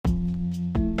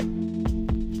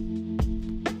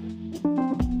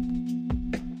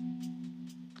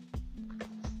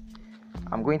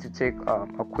I'm going to take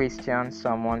a question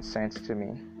someone sent to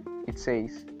me. It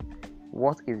says,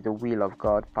 what is the will of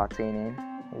God pertaining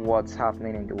what's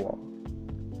happening in the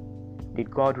world?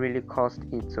 Did God really cause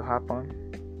it to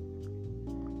happen?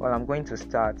 Well, I'm going to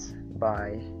start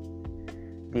by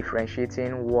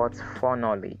differentiating what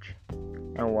foreknowledge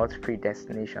and what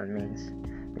predestination means.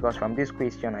 Because from this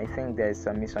question, I think there's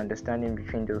a misunderstanding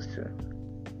between those two.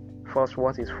 First,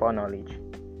 what is foreknowledge?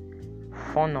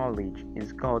 Foreknowledge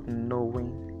is God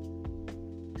knowing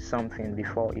something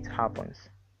before it happens.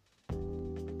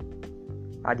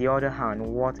 On the other hand,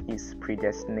 what is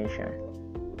predestination?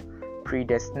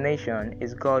 Predestination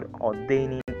is God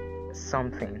ordaining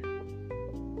something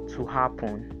to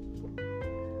happen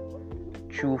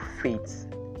through faith.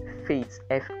 Faith,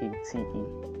 F-A-T-E.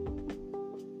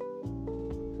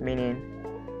 Meaning,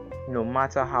 no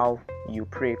matter how you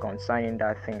pray concerning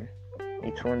that thing,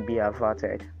 it won't be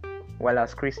averted. Well,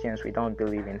 as Christians, we don't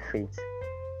believe in faith.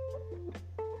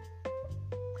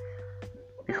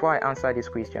 Before I answer this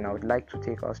question, I would like to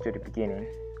take us to the beginning.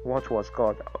 What was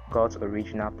God's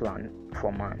original plan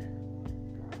for man?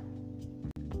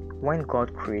 When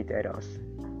God created us,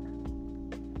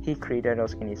 He created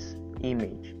us in His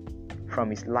image, from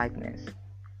His likeness,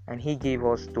 and He gave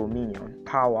us dominion,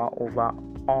 power over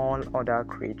all other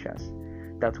creatures,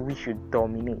 that we should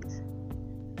dominate,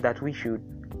 that we should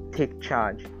take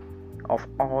charge of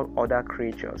all other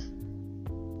creatures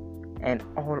and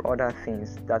all other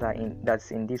things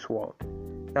that's in this world.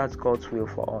 That's God's will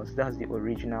for us. That's the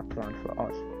original plan for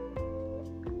us.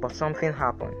 But something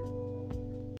happened.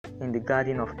 In the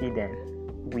Garden of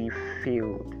Eden, we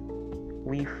failed.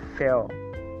 We fell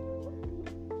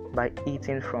by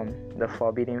eating from the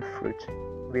forbidden fruit.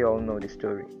 We all know the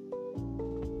story.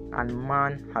 And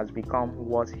man has become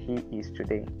what he is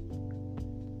today.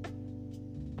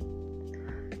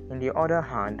 On the other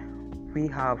hand, we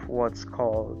have what's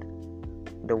called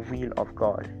the will of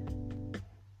God,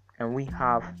 and we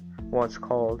have what's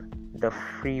called the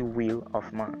free will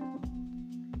of man.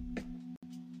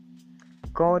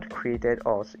 God created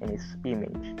us in His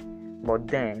image, but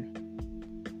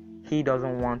then He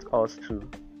doesn't want us to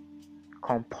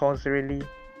compulsorily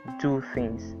do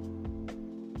things.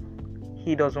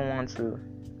 He doesn't want to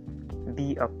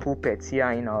be a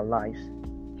puppeteer in our lives.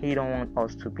 He don't want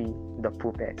us to be the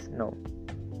puppets. No.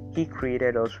 He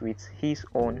created us with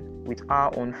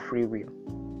our own free will.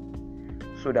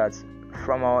 So that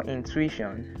from our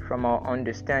intuition, from our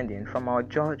understanding, from our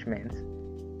judgment,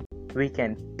 we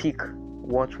can pick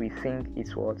what we think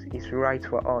is right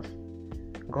for us.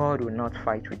 God will not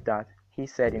fight with that. He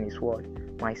said in His word,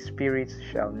 "My spirit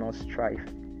shall not strive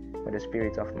with the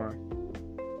spirit of man."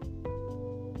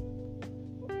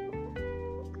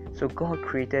 So God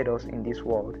created us in this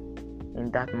world in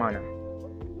that manner.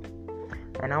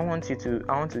 And I want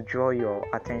to draw your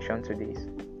attention to this.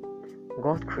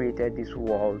 God created this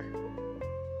world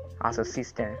as a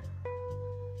system.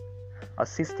 A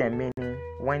system meaning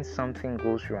when something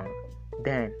goes wrong,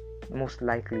 then most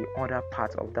likely other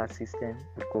parts of that system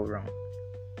will go wrong.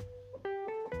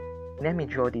 Let me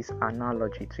draw this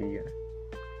analogy to you.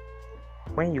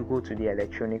 When you go to the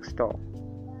electronic store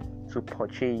to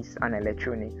purchase an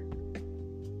electronic,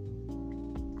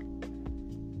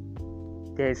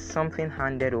 there is something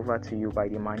handed over to you by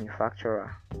the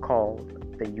manufacturer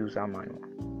called the user manual.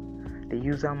 The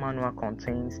user manual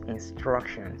contains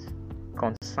instructions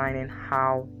concerning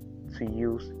how to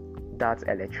use that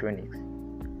electronics.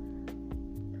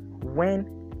 When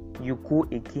you go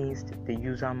against the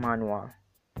user manual,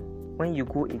 when you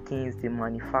go against the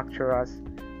manufacturer's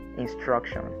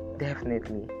instruction,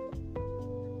 definitely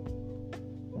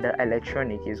the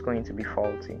electronic is going to be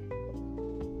faulty.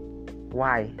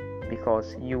 Why?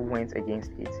 Because you went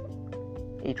against it.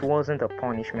 It wasn't a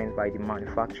punishment by the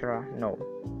manufacturer, no.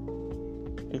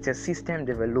 It's a system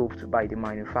developed by the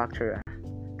manufacturer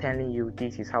telling you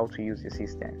this is how to use the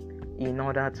system. In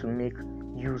order to make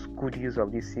good use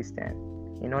of this system,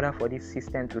 in order for this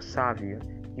system to serve you,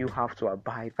 you have to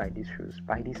abide by these rules,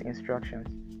 by these instructions.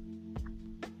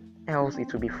 Else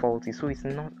it will be faulty. So it's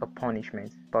not a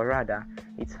punishment, but rather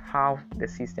it's how the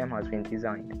system has been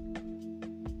designed.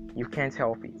 You can't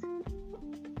help it.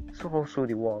 So also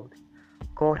the world.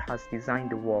 God has designed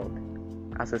the world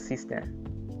as a system,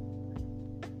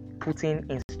 putting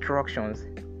instructions,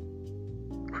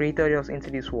 created us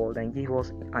into this world and gave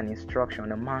us an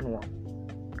instruction, a manual,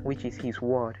 which is His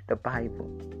word, the Bible.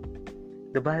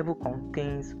 The Bible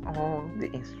contains all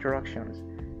the instructions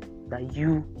that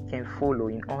you can follow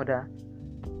in order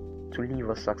to live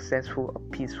a successful, a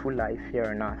peaceful life here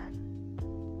on earth.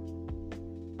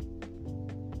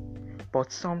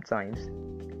 But sometimes,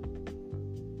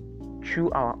 through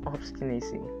our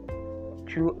obstinacy,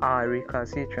 through our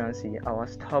recalcitrancy, our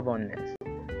stubbornness,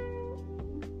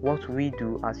 what we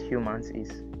do as humans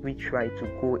is we try to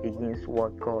go against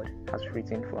what God has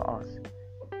written for us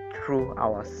through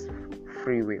our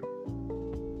free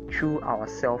will, through our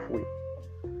self-will,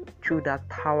 through that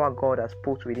power God has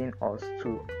put within us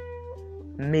to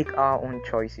make our own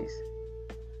choices.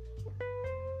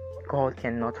 God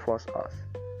cannot force us.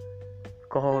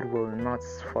 God will not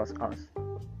force us.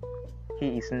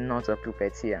 He is not a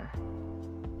puppeteer.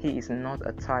 He is not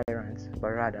a tyrant, but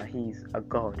rather He is a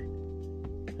God.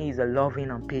 He is a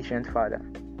loving and patient Father,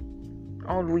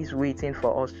 always waiting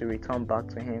for us to return back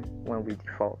to Him when we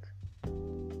default.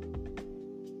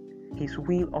 His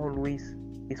will always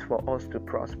is for us to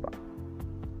prosper.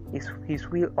 His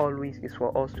will always is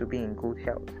for us to be in good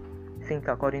health. Think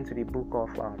according to the book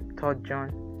of 3 John,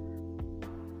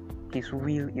 His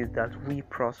will is that we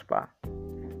prosper.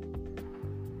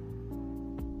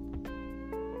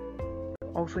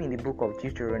 Also in the book of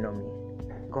Deuteronomy,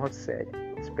 God said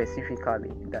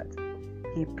specifically that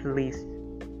He placed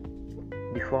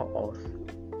before us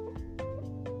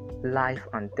life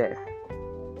and death.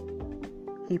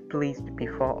 He placed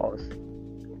before us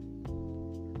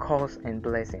curse and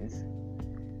blessings.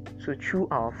 So through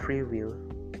our free will,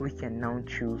 we can now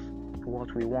choose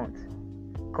what we want.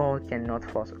 God cannot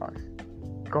force us.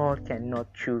 God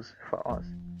cannot choose for us.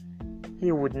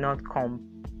 He would not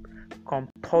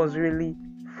compulsorily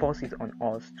force it on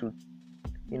us to,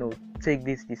 take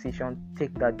this decision,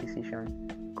 take that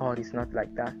decision. God is not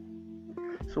like that.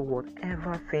 So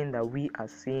whatever thing that we are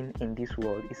seeing in this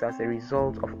world is as a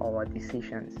result of our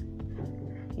decisions.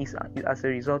 It's as a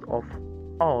result of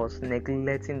us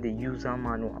neglecting the user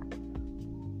manual,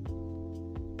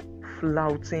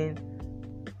 flouting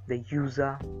the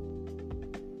user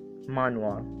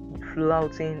manual,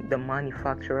 flouting the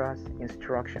manufacturer's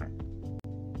instruction.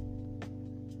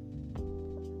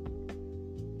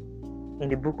 In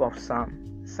the book of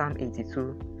Psalm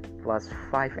 82, verse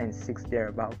 5 and 6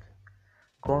 thereabout,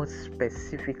 God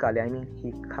specifically,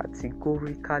 He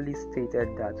categorically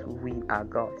stated that we are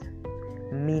God,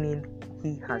 meaning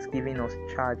He has given us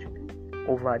charge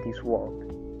over this world.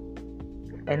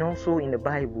 And also in the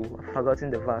Bible, I've forgotten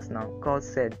the verse now, God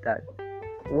said that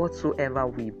whatsoever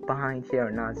we bind here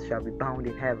on earth shall be bound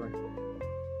in heaven.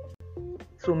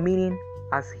 So meaning,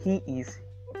 as He is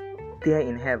there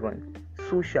in heaven,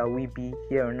 so shall we be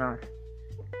here on earth.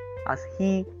 As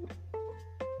He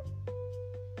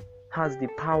has the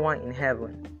power in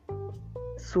heaven,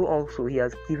 so also He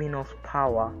has given us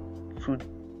power to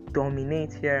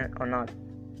dominate here on earth.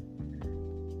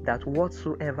 That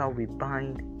whatsoever we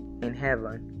bind in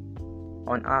heaven,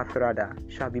 on earth rather,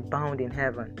 shall be bound in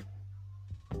heaven.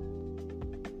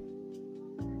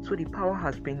 So the power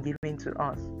has been given to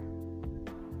us.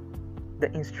 The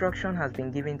instruction has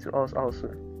been given to us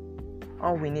also.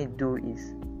 All we need to do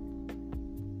is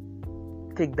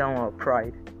take down our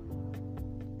pride,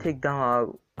 take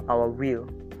down our will,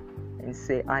 and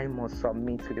say, I must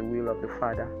submit to the will of the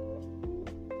Father.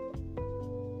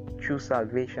 Through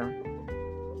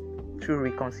salvation, through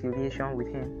reconciliation with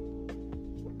Him.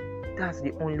 That's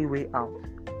the only way out.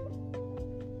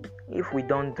 If we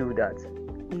don't do that,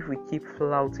 if we keep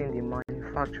flouting the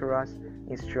manufacturer's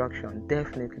instruction,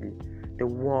 definitely the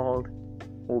world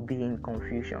will be in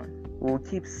confusion. We will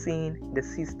keep seeing the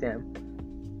system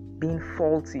being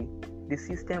faulty. The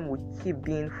system will keep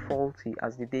being faulty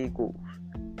as the day goes.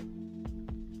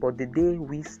 But the day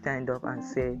we stand up and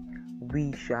say,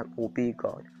 we shall obey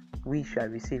God, we shall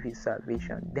receive His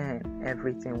salvation, then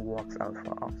everything works out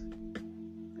for us.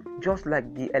 Just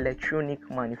like the electronic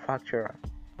manufacturer,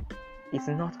 it's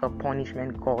not a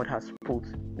punishment God has put.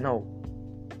 No.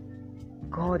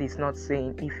 God is not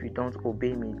saying, if you don't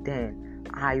obey me, then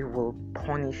I will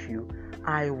punish you.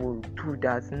 I will do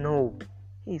that. No.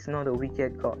 He is not a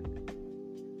wicked God.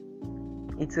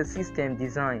 It's a system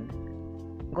design.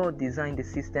 God designed the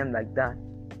system like that.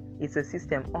 It's a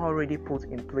system already put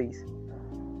in place.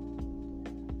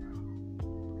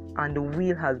 And the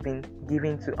will has been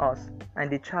given to us, and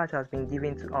the charge has been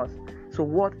given to us. So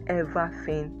whatever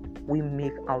thing we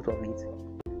make out of it,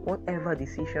 whatever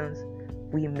decisions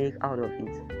we make out of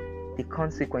it, the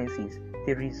consequences,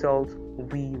 the results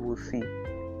we will see.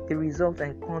 The results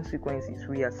and consequences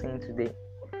we are seeing today.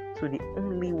 So the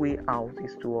only way out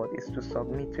is to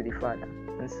submit to the Father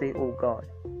and say, oh God,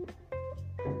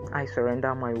 I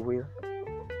surrender my will.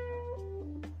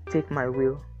 Take my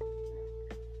will.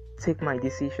 Take my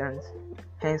decisions.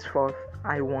 Henceforth,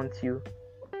 I want you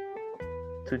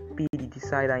to be the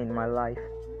decider in my life.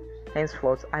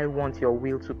 Henceforth, I want your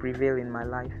will to prevail in my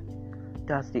life.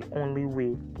 That's the only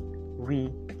way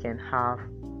we can have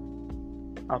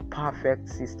a perfect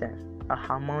system, a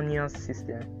harmonious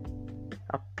system,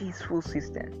 a peaceful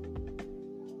system.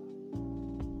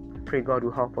 Pray God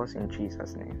will help us in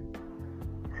Jesus' name.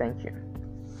 Thank you.